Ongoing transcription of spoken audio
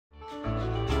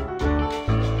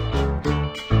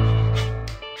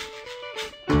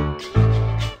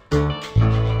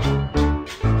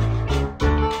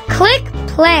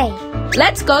play.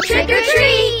 Let's go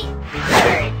Trick-or-treat!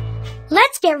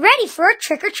 Let's get ready for a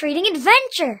trick-or-treating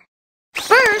adventure.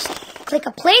 First, click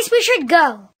a place we should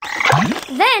go.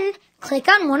 Then, click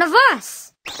on one of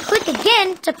us. Click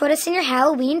again to put us in your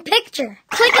Halloween picture.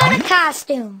 Click on a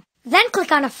costume. Then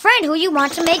click on a friend who you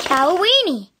want to make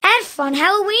Halloweeny. Add fun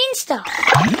Halloween stuff.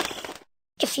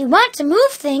 If you want to move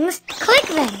things, click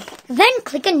them. Then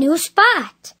click a new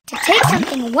spot. To take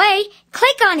something away,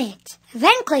 click on it.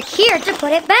 Then click here to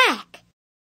put it back.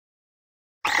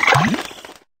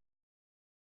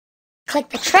 Click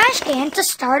the trash can to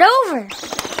start over.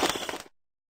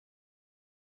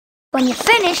 When you're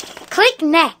finished, click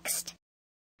Next.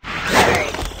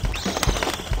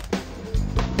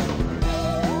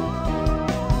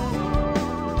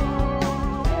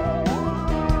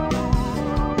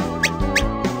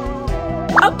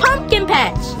 A pumpkin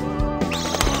patch.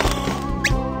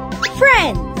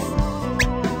 Friends.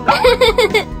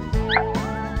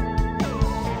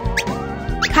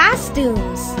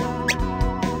 Costumes.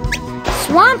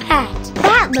 Swamp hat.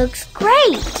 That looks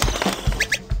great.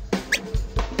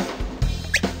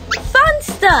 Fun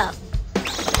stuff.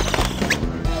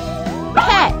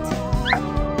 Pet.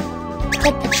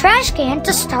 Click the trash can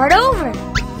to start over.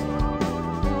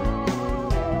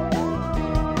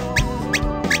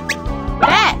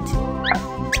 Bat.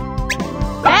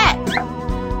 Bat.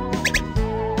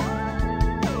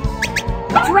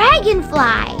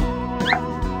 Dragonfly.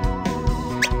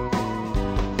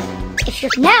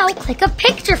 Now click a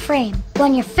picture frame.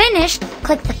 When you're finished,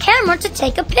 click the camera to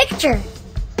take a picture.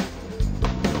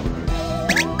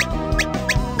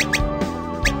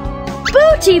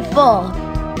 Beautiful.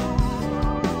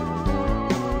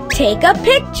 Take a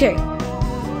picture.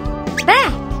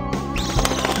 Back.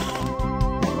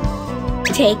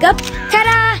 Take a...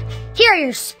 Ta-da! Here are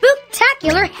your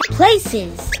spooktacular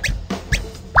places.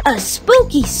 A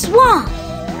spooky swamp.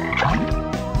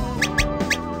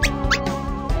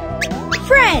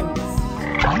 Friends.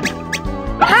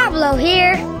 Pablo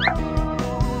here.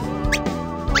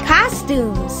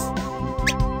 Costumes.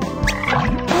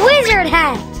 Wizard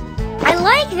hat. I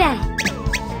like that.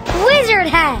 Wizard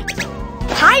hat.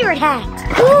 Pirate hat.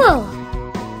 Cool.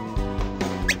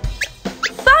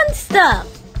 Fun stuff.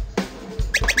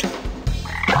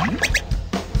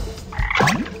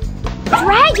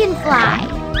 Dragonfly.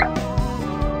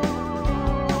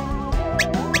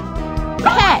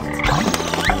 Pet.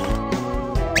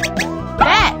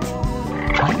 Bat.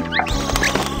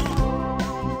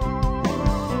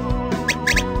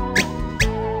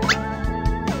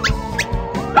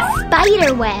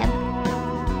 Spider web.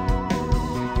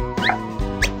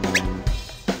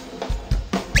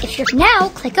 If you're now,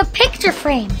 click a picture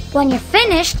frame. When you're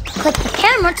finished, click the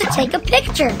camera to take a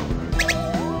picture.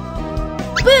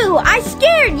 Boo! I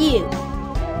scared you!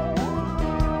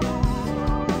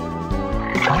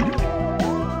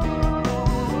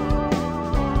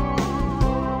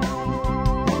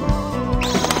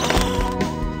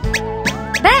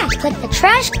 Back, click the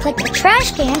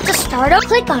trash can to start up.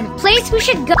 Click on a place we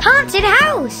should go. Haunted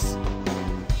house.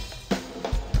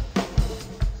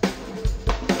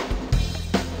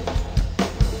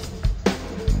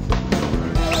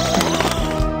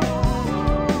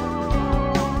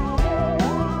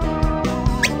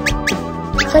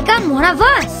 Click on one of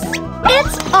us.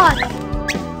 It's Autumn.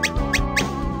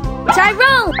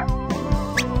 Tyrone.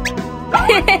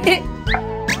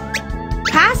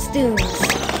 Costumes.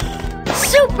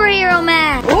 Superhero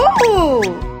mask. Ooh.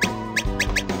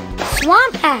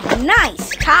 Swamp hat.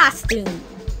 Nice costume.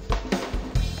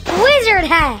 Wizard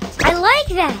hat. I like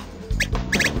that.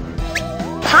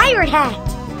 Pirate hat.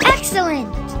 Excellent.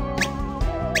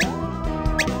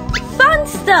 Fun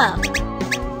stuff.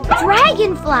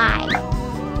 Dragonfly.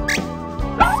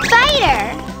 Spider.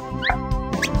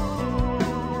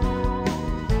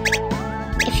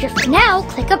 If you're now,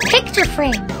 click a picture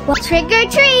frame. Well, trick or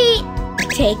treat.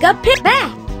 Take a pic.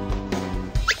 Back.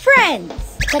 Friends.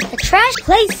 Click the trash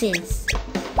places.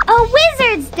 A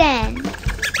wizard's den.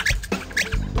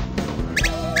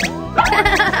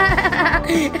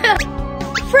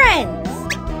 Friends.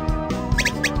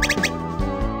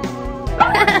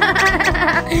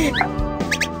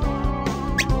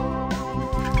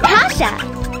 Tasha.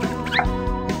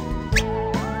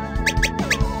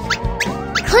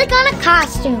 Click on a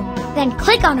costume. Then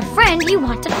click on a friend you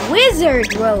want to...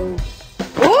 Wizard robe.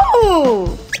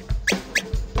 Ooh.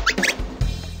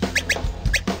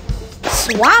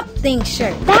 Swamp Thing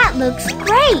shirt. That looks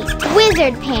great.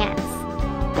 Wizard pants.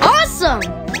 Awesome.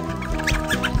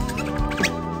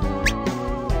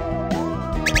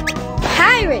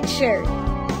 Pirate shirt.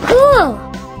 Cool.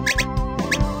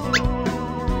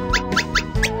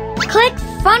 Click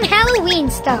Fun on Halloween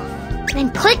stuff.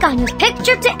 Then click on your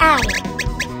picture to add it.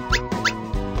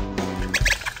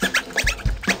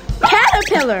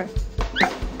 Caterpillar.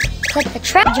 Click the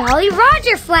Jolly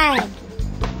Roger flag.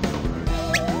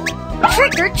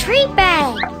 Trick or treat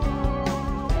bag.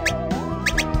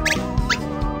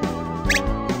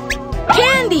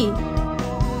 Candy.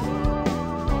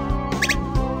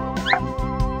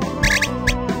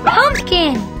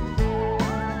 Pumpkin.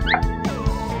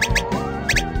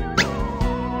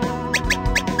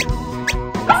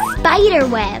 Spider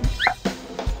web.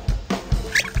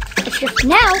 If you're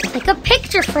now, click a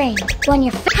picture frame. When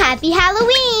you're Happy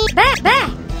Halloween.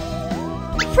 Back.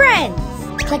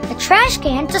 Friends. Click the trash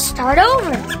can to start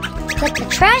over. Click the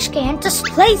trash can to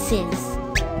Places.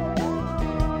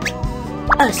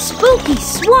 A spooky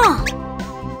swamp.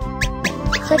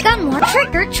 Click on one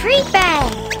trick or treat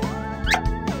bag.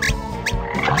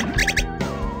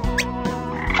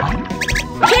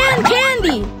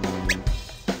 Candy.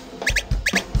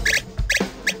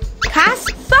 Pass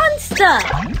fun stuff.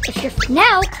 If you're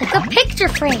now, click a picture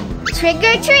frame. Trick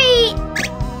or treat.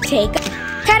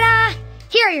 Ta-da!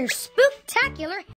 Here are your spooktacular